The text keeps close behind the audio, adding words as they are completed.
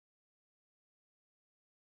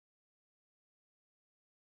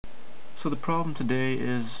So the problem today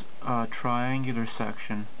is a triangular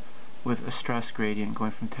section with a stress gradient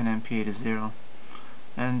going from 10 MPa to 0.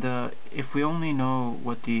 And if we only know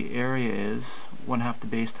what the area is, 1/2 the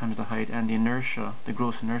base times the height, and the inertia, the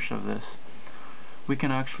gross inertia of this, we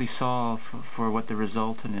can actually solve for what the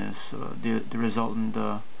resultant is, the resultant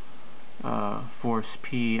force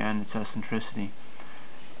P and its eccentricity.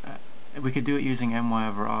 We could do it using my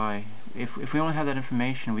over I. If we only had that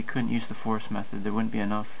information, we couldn't use the force method. There wouldn't be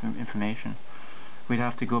enough information. We'd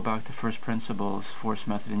have to go back to first principles force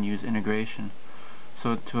method and use integration.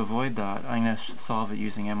 So to avoid that, I'm going to solve it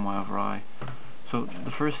using my over I. So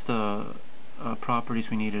the first properties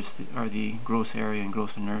we need are the gross area and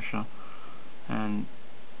gross inertia. And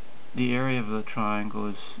the area of the triangle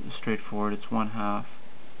is straightforward. It's 1/2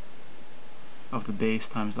 of the base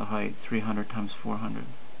times the height, 300 times 400.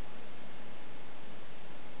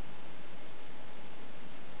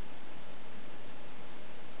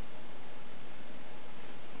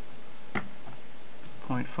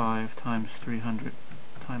 .5 times 300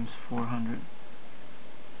 times 400.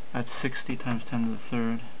 That's 60 times 10 to the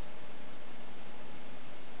third.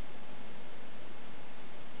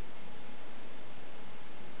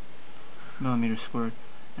 Millimeters squared.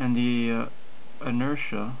 And the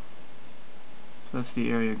inertia, so that's the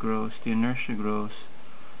area gross. The inertia gross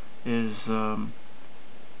is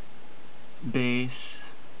base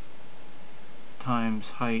times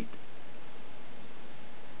height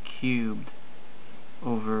cubed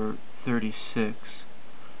over 36,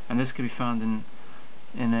 and this can be found in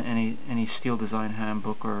any steel design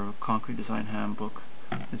handbook or concrete design handbook.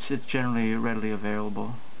 It's generally readily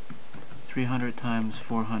available. 300 times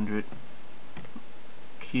 400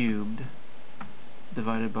 cubed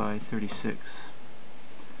divided by 36.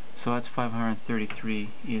 So that's 533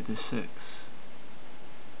 e to the 6.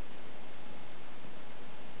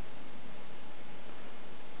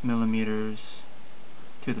 Millimeters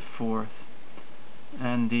to the fourth.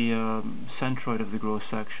 And the centroid of the gross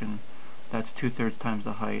section, that's 2/3 times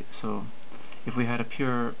the height. So if we had a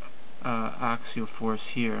pure axial force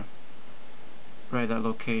here, right at that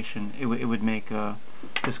location, it would make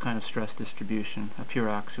this kind of stress distribution, a pure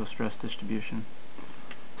axial stress distribution.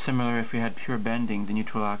 Similar, if we had pure bending, the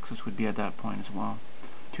neutral axis would be at that point as well,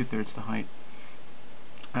 2/3 the height.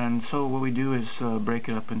 And so what we do is break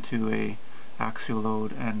it up into a axial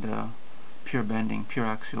load and pure bending, pure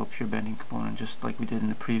axial, pure bending component, just like we did in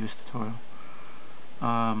the previous tutorial.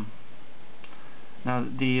 Now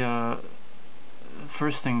the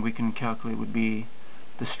first thing we can calculate would be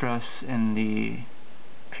the stress in the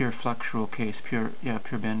pure flexural case, pure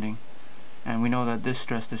bending, and we know that this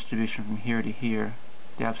stress distribution from here to here,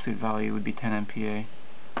 the absolute value would be 10 MPa,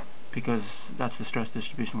 because that's the stress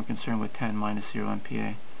distribution we're concerned with, 10 minus 0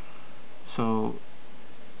 MPa. So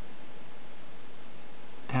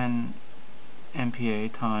 10 MPa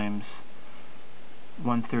times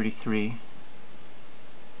 133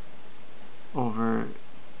 over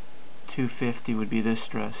 250 would be this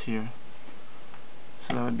stress here.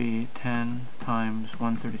 So that would be 10 times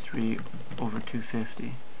 133 over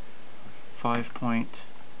 250,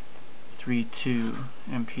 5.32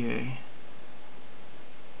 MPa.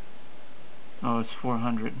 Oh, it's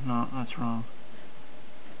 400. No, that's wrong.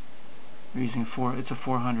 We're using it's a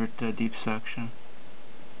 400 deep section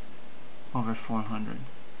over 400.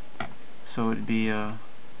 So it would be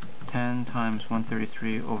 10 times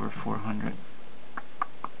 133 over 400,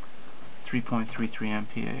 3.33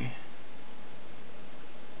 MPa.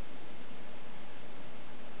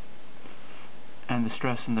 And the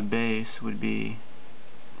stress in the base would be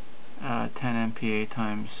 10 MPa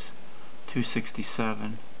times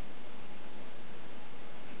 267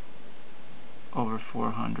 over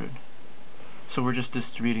 400. So we're just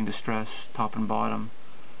distributing the stress top and bottom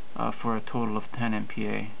for a total of 10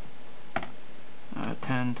 MPa.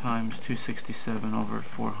 10 times 267 over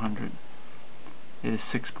 400 is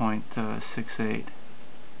 6.68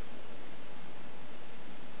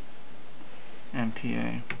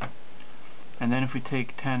 MPa. And then if we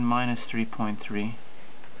take 10 minus 3.3,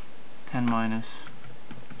 10 minus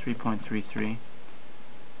 3.33,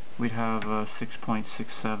 we'd have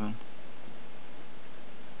 6.67.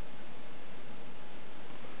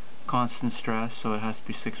 Constant stress, so it has to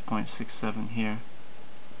be 6.67 here.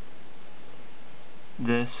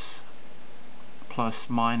 This plus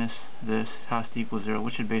minus this has to equal 0,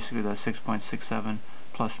 which is basically that 6.67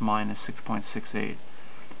 plus minus 6.68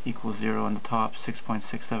 equals 0, and the top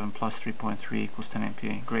 6.67 plus 3.3 equals 10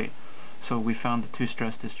 MPa. Great. So we found the two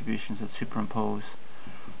stress distributions that superimpose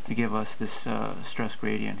to give us this stress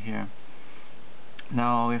gradient here.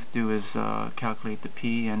 Now all we have to do is calculate the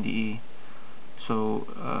P and the E. So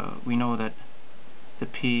we know that the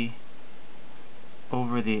P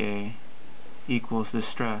over the A equals the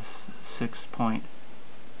stress,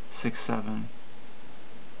 6.67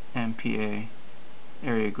 MPa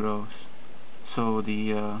area gross. So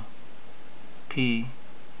the P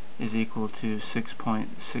is equal to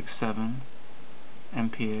 6.67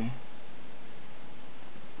 MPa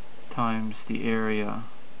times the area,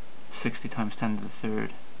 60 times 10 to the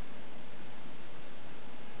third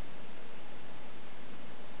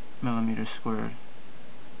millimeters squared.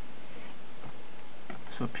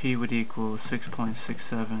 So P would equal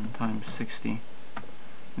 6.67 times 60,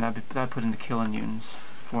 and that put into kilonewtons,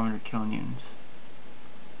 400 kilonewtons.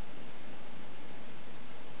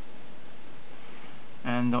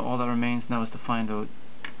 And all that remains now is to find out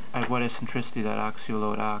at what eccentricity that axial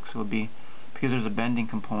load acts. Will be, because there's a bending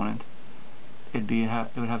component, it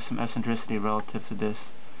would have some eccentricity relative to this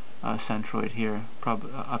centroid here,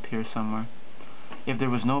 probably up here somewhere. If there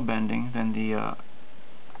was no bending, then the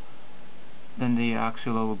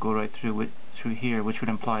axial load would go right through here, which would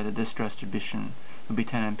imply that this stress distribution would be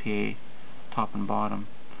 10 MPa top and bottom.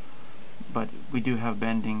 But we do have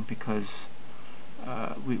bending because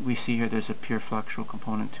we see here there's a pure flexural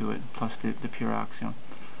component to it, plus the pure axial.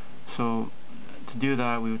 So to do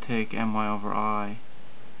that, we would take my over I,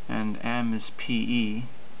 and m is PE,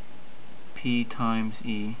 P times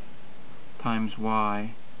E times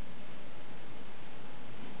Y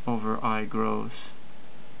over I gross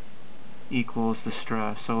equals the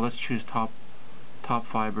stress. So let's choose top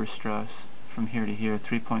fiber stress from here to here,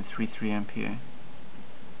 3.33 MPa.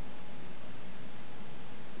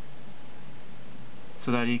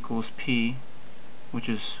 So that equals P, which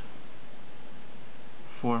is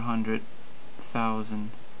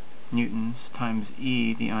 400,000 newtons, times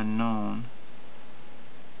E, the unknown,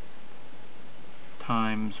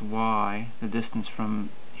 times Y, the distance from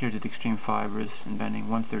here to the extreme fibers and bending,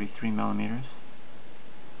 133 millimeters,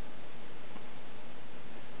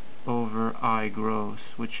 over I gross,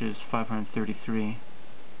 which is 533,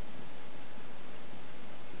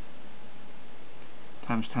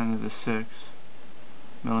 times 10 to the 6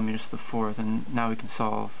 millimeters to the fourth. And now we can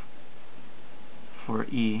solve for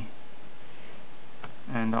E,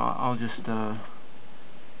 and I'll just do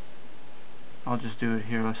it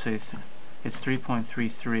here. Let's say it's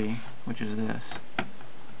 3.33, which is this,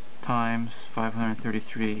 times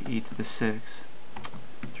 533 e to the 6,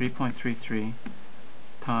 3.33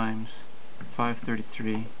 times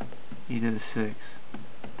 533 e to the 6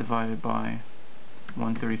 divided by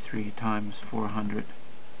 133 times 400,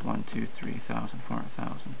 123,000,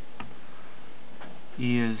 400,000.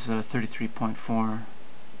 E is 33.4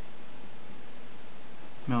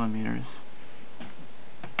 millimeters.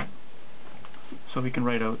 So we can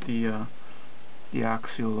write out the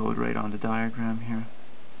axial load right on the diagram here.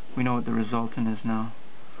 We know what the resultant is now.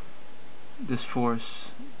 This force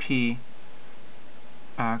P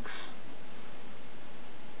acts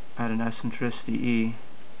at an eccentricity E,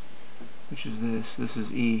 which is this. This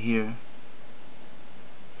is E here,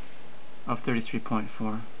 of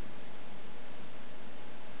 33.4.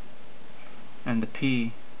 And the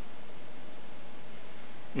P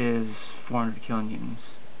is 400 kilonewtons.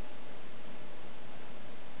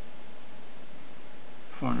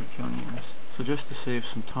 400 kilonewtons. So just to save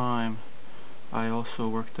some time, I also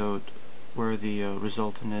worked out where the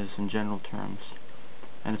resultant is in general terms,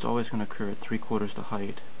 and it's always going to occur at 3/4 the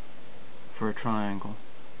height for a triangle.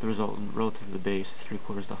 The resultant relative to the base is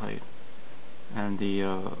 3/4 the height, and the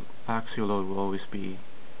axial load will always be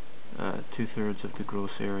 2/3 of the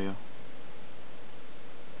gross area.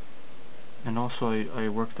 And also I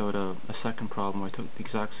worked out a second problem where I took the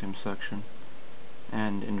exact same section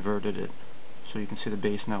and inverted it. So you can see the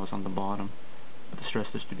base now is on the bottom, but the stress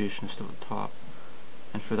distribution is still at the top.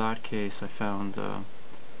 And for that case, I found the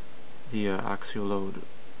axial load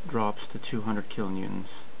drops to 200 kilonewtons,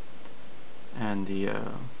 and the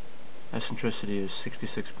eccentricity is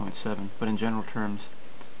 66.7. But in general terms,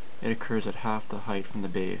 it occurs at half the height from the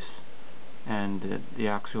base, and the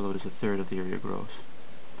axial load is 1/3 of the area gross.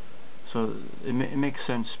 So it makes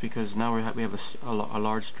sense because now we have a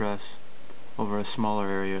large stress over a smaller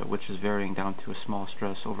area, which is varying down to a small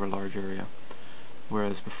stress over a large area.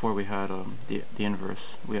 Whereas before we had the inverse.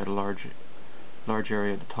 We had a large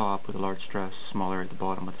area at the top with a large stress, small area at the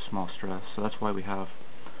bottom with a small stress. So that's why we have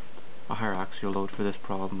a higher axial load for this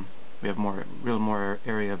problem. We have more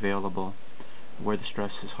area available where the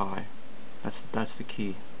stress is high. That's the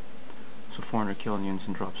key. So 400 kilonewtons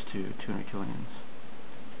and drops to 200 kilonewtons.